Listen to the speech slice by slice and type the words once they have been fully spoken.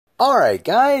Alright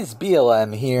guys,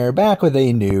 BLM here, back with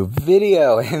a new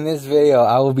video. In this video,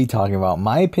 I will be talking about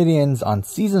my opinions on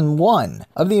Season 1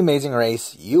 of The Amazing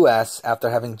Race US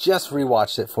after having just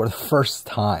rewatched it for the first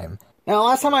time. Now,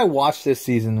 last time I watched this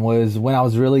season was when I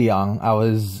was really young.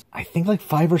 I think like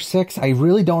 5 or 6. I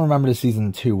really don't remember the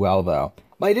season too well though.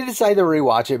 But I did decide to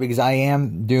rewatch it because I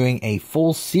am doing a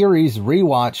full series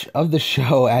rewatch of the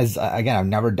show as, again, I've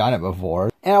never done it before.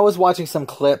 And I was watching some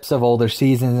clips of older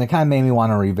seasons and it kind of made me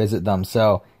want to revisit them.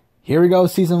 So here we go,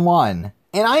 Season 1.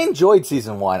 And I enjoyed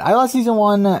Season 1. I thought Season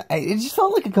 1, it just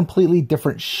felt like a completely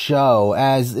different show,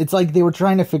 as it's like they were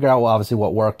trying to figure out, well, obviously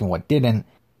what worked and what didn't.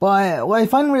 But what I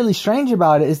find really strange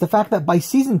about it is the fact that by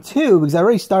Season 2, because I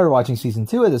already started watching Season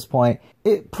 2 at this point,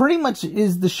 it pretty much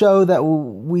is the show that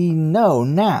we know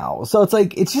now. So it's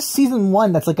like, it's just Season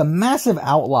 1 that's like a massive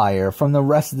outlier from the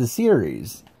rest of the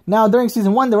series. Now, during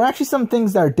Season 1, there were actually some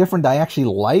things that are different that I actually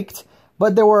liked,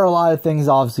 but there were a lot of things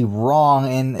obviously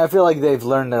wrong, and I feel like they've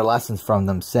learned their lessons from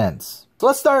them since. So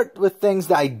let's start with things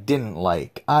that I didn't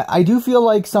like. I do feel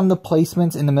like some of the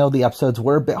placements in the middle of the episodes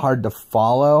were a bit hard to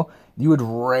follow. You would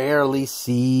rarely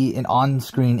see an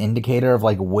on-screen indicator of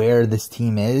like where this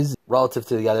team is relative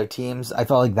to the other teams. I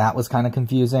felt like that was kind of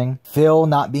confusing. Phil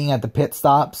not being at the pit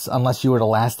stops unless you were the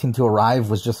last team to arrive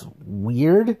was just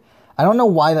weird. I don't know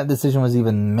why that decision was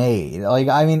even made. Like,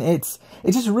 I mean, it's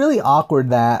just really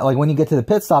awkward that, like, when you get to the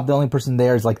pit stop, the only person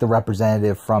there is, like, the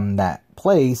representative from that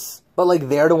place. But, like,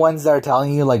 they're the ones that are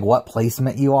telling you, like, what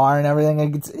placement you are and everything.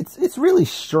 Like, it's really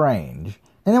strange.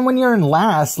 And then when you're in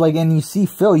last, like, and you see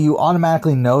Phil, you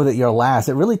automatically know that you're last.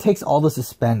 It really takes all the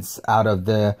suspense out of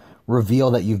the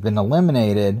reveal that you've been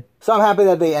eliminated. So I'm happy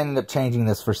that they ended up changing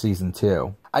this for Season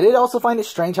 2. I did also find it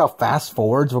strange how fast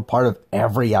forwards were part of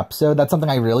every episode. That's something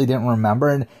I really didn't remember,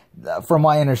 and from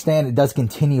what I understand, it does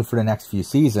continue for the next few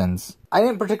seasons. I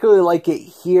didn't particularly like it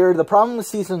here. The problem with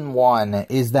Season 1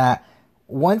 is that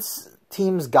once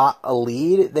teams got a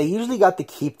lead, they usually got to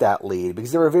keep that lead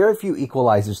because there were very few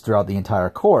equalizers throughout the entire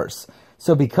course.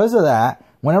 So because of that,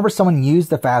 whenever someone used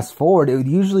the fast forward, it would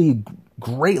usually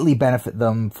greatly benefit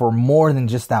them for more than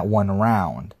just that one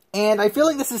round. And I feel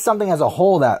like this is something as a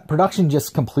whole that production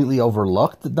just completely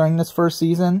overlooked during this first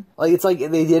season. Like, it's like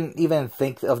they didn't even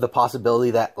think of the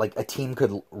possibility that, like, a team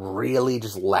could really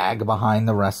just lag behind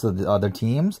the rest of the other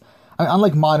teams. I mean,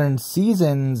 unlike modern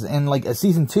seasons, and, like, a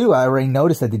Season 2, I already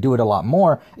noticed that they do it a lot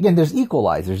more. Again, there's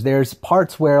equalizers. There's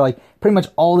parts where, like, pretty much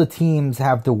all the teams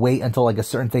have to wait until, like, a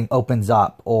certain thing opens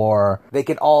up, or they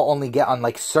can all only get on,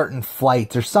 like, certain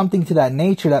flights, or something to that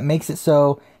nature that makes it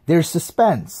so there's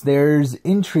suspense, there's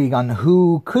intrigue on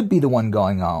who could be the one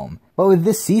going home. But with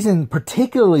this season,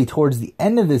 particularly towards the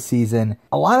end of this season,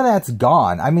 a lot of that's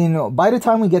gone. I mean, by the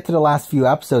time we get to the last few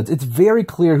episodes, it's very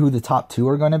clear who the top 2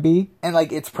 are going to be. And,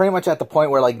 like, it's pretty much at the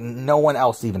point where, like, no one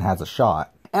else even has a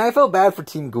shot. And I felt bad for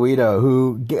Team Guido,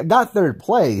 who got 3rd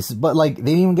place, but, like, they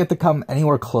didn't even get to come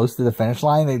anywhere close to the finish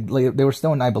line. They were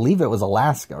still in, I believe it was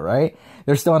Alaska, right?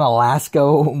 They're still in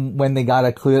Alaska when they got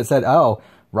a clue that said, oh,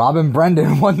 Rob and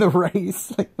Brendan won the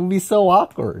race. Like, it would be so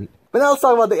awkward. But now let's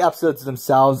talk about the episodes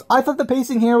themselves. I thought the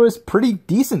pacing here was pretty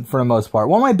decent for the most part.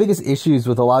 One of my biggest issues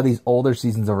with a lot of these older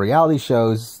seasons of reality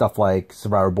shows, stuff like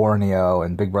Survivor Borneo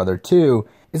and Big Brother 2,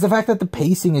 is the fact that the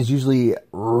pacing is usually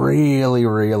really,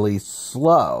 really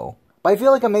slow. But I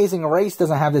feel like Amazing Race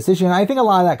doesn't have this issue, and I think a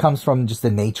lot of that comes from just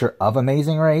the nature of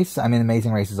Amazing Race. I mean,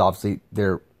 Amazing Race is obviously,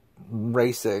 they're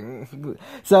racing.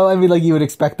 So, I mean, like, you would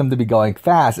expect them to be going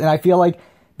fast, and I feel like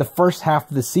the first half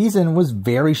of the season was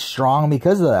very strong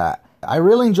because of that. I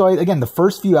really enjoyed, again, the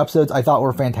first few episodes I thought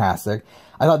were fantastic.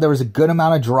 I thought there was a good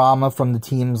amount of drama from the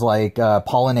teams like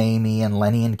Paul and Amy and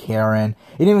Lenny and Karen.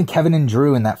 And even Kevin and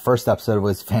Drew in that first episode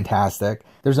was fantastic.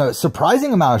 There's a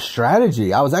surprising amount of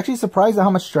strategy. I was actually surprised at how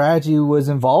much strategy was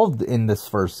involved in this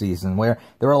first season, where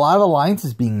there were a lot of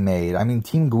alliances being made. I mean,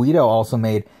 Team Guido also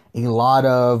made a lot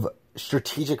of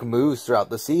strategic moves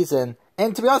throughout the season.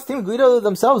 And to be honest, Team Guido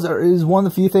themselves is one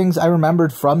of the few things I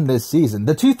remembered from this season.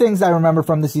 The 2 things I remember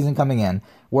from the season coming in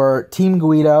were Team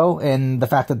Guido and the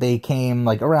fact that they came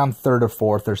like around 3rd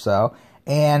or 4th or so.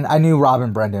 And I knew Rob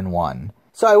and Brendan won.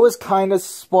 So I was kind of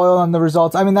spoiled on the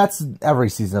results. I mean, that's every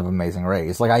season of Amazing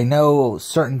Race. Like, I know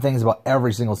certain things about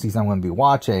every single season I'm going to be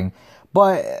watching.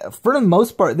 But for the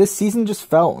most part, this season just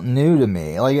felt new to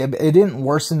me. Like, it didn't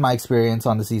worsen my experience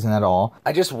on the season at all.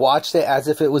 I just watched it as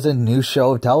if it was a new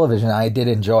show of television. I did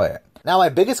enjoy it. Now, my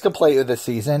biggest complaint with this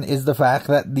season is the fact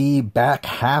that the back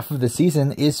half of the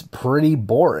season is pretty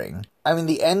boring. I mean,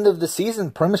 the end of the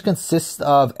season pretty much consists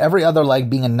of every other leg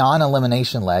being a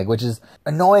non-elimination leg, which is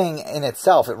annoying in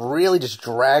itself. It really just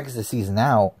drags the season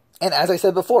out. And as I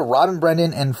said before, Robin,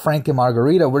 Brendan, and Frank and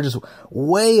Margarita were just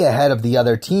way ahead of the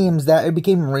other teams, that it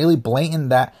became really blatant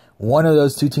that one of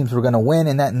those two teams were going to win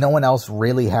and that no one else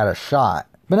really had a shot.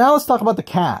 But now let's talk about the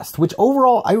cast, which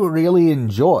overall I really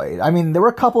enjoyed. I mean, there were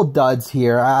a couple duds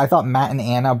here. I thought Matt and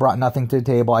Anna brought nothing to the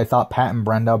table. I thought Pat and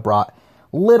Brenda brought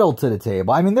little to the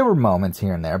table. I mean, there were moments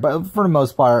here and there, but for the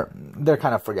most part, they're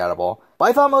kind of forgettable. But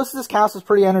I thought most of this cast was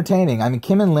pretty entertaining. I mean,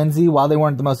 Kim and Lindsay, while they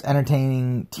weren't the most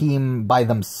entertaining team by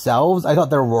themselves, I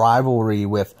thought their rivalry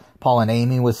with Paul and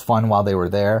Amy was fun while they were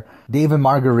there. Dave and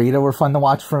Margarita were fun to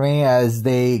watch for me as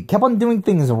they kept on doing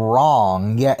things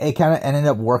wrong, yet it kind of ended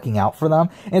up working out for them.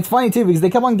 And it's funny too, because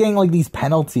they kept on getting like these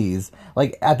penalties,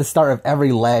 like at the start of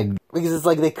every leg, because it's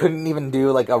like they couldn't even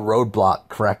do like a roadblock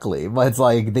correctly, but it's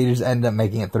like they just ended up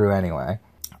making it through anyway.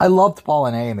 I loved Paul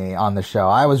and Amy on the show.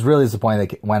 I was really disappointed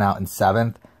they went out in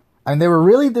 7th. I mean, they were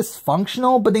really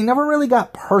dysfunctional, but they never really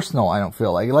got personal, I don't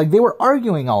feel like. Like, they were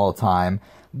arguing all the time,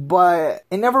 but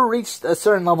it never reached a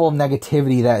certain level of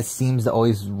negativity that it seems to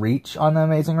always reach on The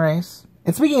Amazing Race.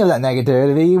 And speaking of that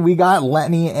negativity, we got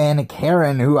Lenny and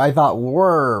Karen, who I thought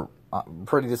were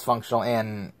pretty dysfunctional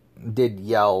and did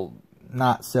yell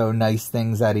not so nice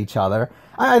things at each other.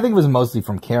 I think it was mostly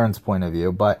from Karen's point of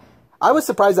view, but I was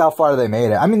surprised how far they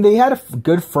made it. I mean, they had a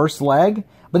good first leg,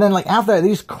 but then like after that, they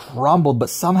just crumbled, but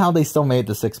somehow they still made it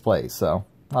to 6th place, so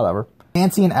whatever.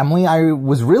 Nancy and Emily, I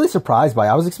was really surprised by.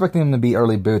 I was expecting them to be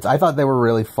early boots. I thought they were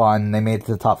really fun. They made it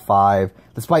to the top 5,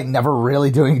 despite never really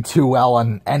doing too well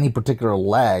on any particular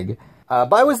leg.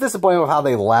 But I was disappointed with how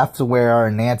they left, where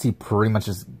Nancy pretty much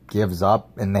just gives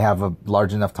up, and they have a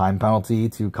large enough time penalty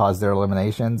to cause their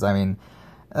eliminations. I mean,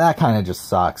 that kind of just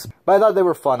sucks. But I thought they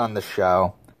were fun on the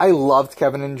show. I loved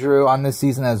Kevin and Drew on this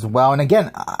season as well. And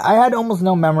again, I had almost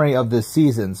no memory of this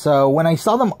season. So when I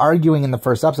saw them arguing in the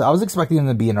first episode, I was expecting them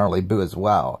to be an early boo as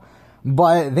well.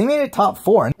 But they made it top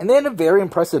 4. And they had a very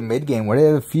impressive mid-game where they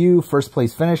had a few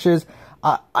first-place finishes.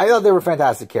 I thought they were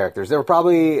fantastic characters. They were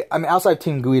probably, I mean, outside of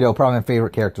Team Guido, probably my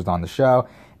favorite characters on the show.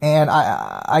 And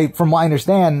I from what I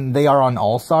understand, they are on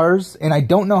All-Stars. And I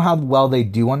don't know how well they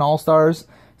do on All-Stars.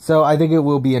 So I think it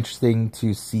will be interesting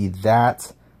to see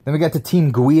that. Then we got to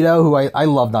Team Guido, who I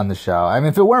loved on the show. I mean,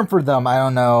 if it weren't for them, I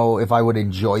don't know if I would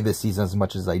enjoy this season as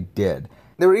much as I did.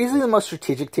 They were easily the most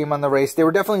strategic team on the race. They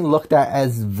were definitely looked at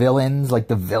as villains, like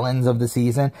the villains of the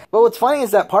season. But what's funny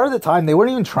is that part of the time, they weren't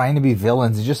even trying to be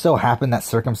villains. It just so happened that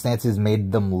circumstances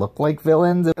made them look like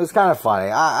villains. It was kind of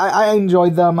funny. I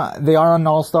enjoyed them. They are on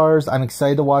All-Stars. I'm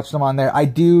excited to watch them on there. I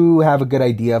do have a good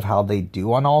idea of how they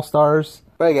do on All-Stars.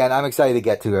 But again, I'm excited to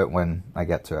get to it when I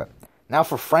get to it. Now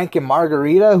for Frank and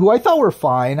Margarita, who I thought were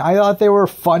fine. I thought they were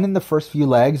fun in the first few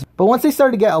legs. But once they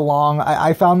started to get along,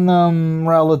 I found them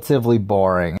relatively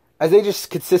boring, as they just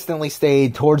consistently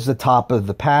stayed towards the top of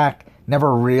the pack,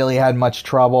 never really had much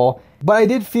trouble. But I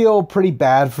did feel pretty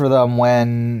bad for them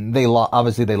when they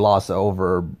obviously they lost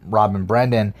over Rob and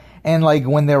Brendan. And like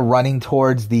when they're running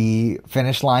towards the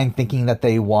finish line thinking that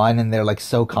they won and they're like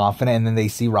so confident, and then they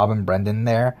see Rob and Brendan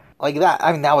there. Like that,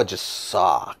 I mean, that would just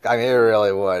suck. I mean, it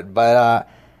really would. But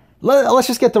let's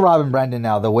just get to Rob and Brendan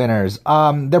now, the winners.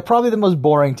 They're probably the most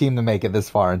boring team to make it this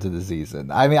far into the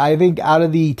season. I mean, I think out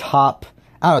of the top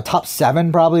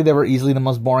 7 probably, they were easily the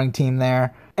most boring team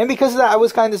there. And because of that, I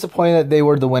was kind of disappointed that they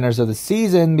were the winners of the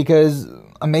season, because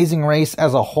Amazing Race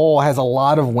as a whole has a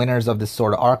lot of winners of this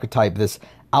sort of archetype, this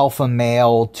alpha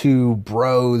male, 2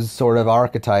 bros sort of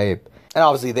archetype. And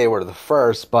obviously they were the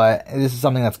first, but this is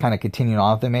something that's kind of continuing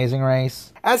on with the Amazing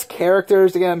Race. As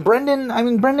characters, again, Brendan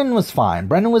was fine.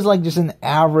 Brendan was like just an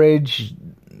average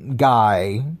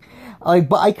guy. Like,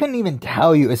 but I couldn't even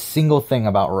tell you a single thing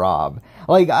about Rob.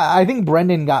 Like, I think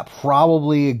Brendan got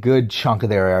probably a good chunk of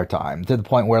their airtime, to the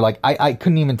point where, like, I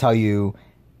couldn't even tell you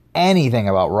anything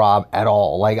about Rob at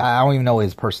all. Like, I don't even know what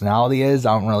his personality is.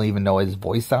 I don't really even know what his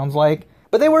voice sounds like.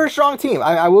 But they were a strong team.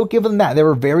 I will give them that. They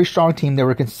were a very strong team. They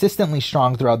were consistently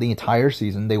strong throughout the entire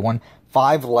season. They won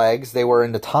 5 legs. They were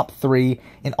in the top 3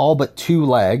 in all but 2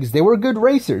 legs. They were good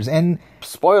racers. And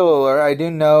spoiler alert, I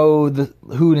do know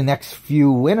who the next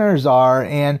few winners are.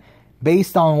 And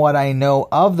based on what I know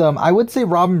of them, I would say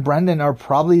Rob and Brendan are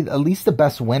probably at least the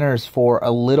best winners for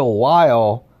a little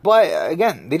while. But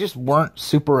again, they just weren't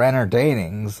super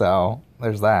entertaining. So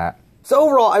there's that. So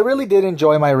overall, I really did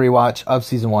enjoy my rewatch of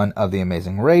Season 1 of The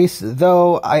Amazing Race,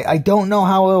 though I don't know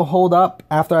how it'll hold up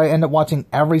after I end up watching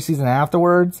every season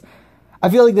afterwards. I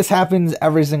feel like this happens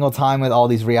every single time with all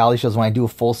these reality shows when I do a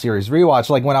full series rewatch.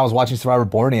 Like when I was watching Survivor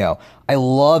Borneo. I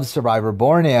loved Survivor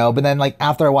Borneo, but then like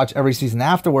after I watched every season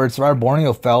afterwards, Survivor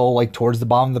Borneo fell like towards the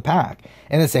bottom of the pack.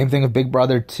 And the same thing with Big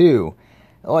Brother 2.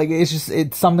 Like,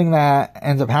 it's something that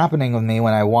ends up happening with me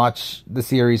when I watch the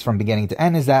series from beginning to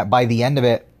end, is that by the end of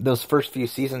it, those first few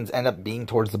seasons end up being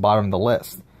towards the bottom of the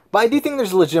list. But I do think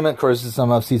there's legitimate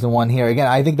criticism of season 1 here. Again,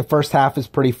 I think the first half is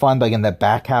pretty fun, but again, the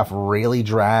back half really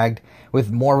dragged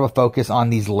with more of a focus on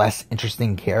these less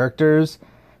interesting characters.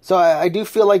 So I do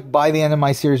feel like by the end of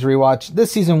my series rewatch,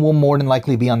 this season will more than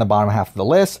likely be on the bottom half of the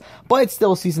list, but it's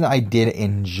still a season that I did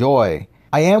enjoy.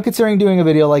 I am considering doing a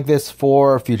video like this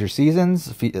for future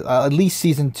seasons, at least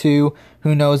season 2.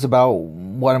 Who knows about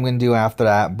what I'm going to do after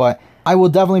that, but I will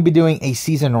definitely be doing a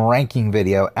season ranking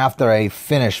video after I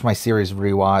finish my series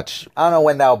rewatch. I don't know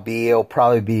when that'll be. It'll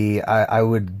probably be, I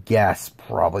would guess,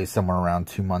 probably somewhere around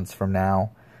 2 months from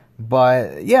now.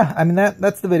 But yeah, I mean,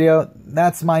 that's the video.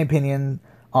 That's my opinion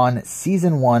on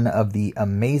season 1 of The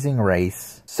Amazing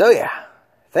Race. So yeah,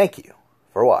 thank you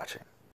for watching.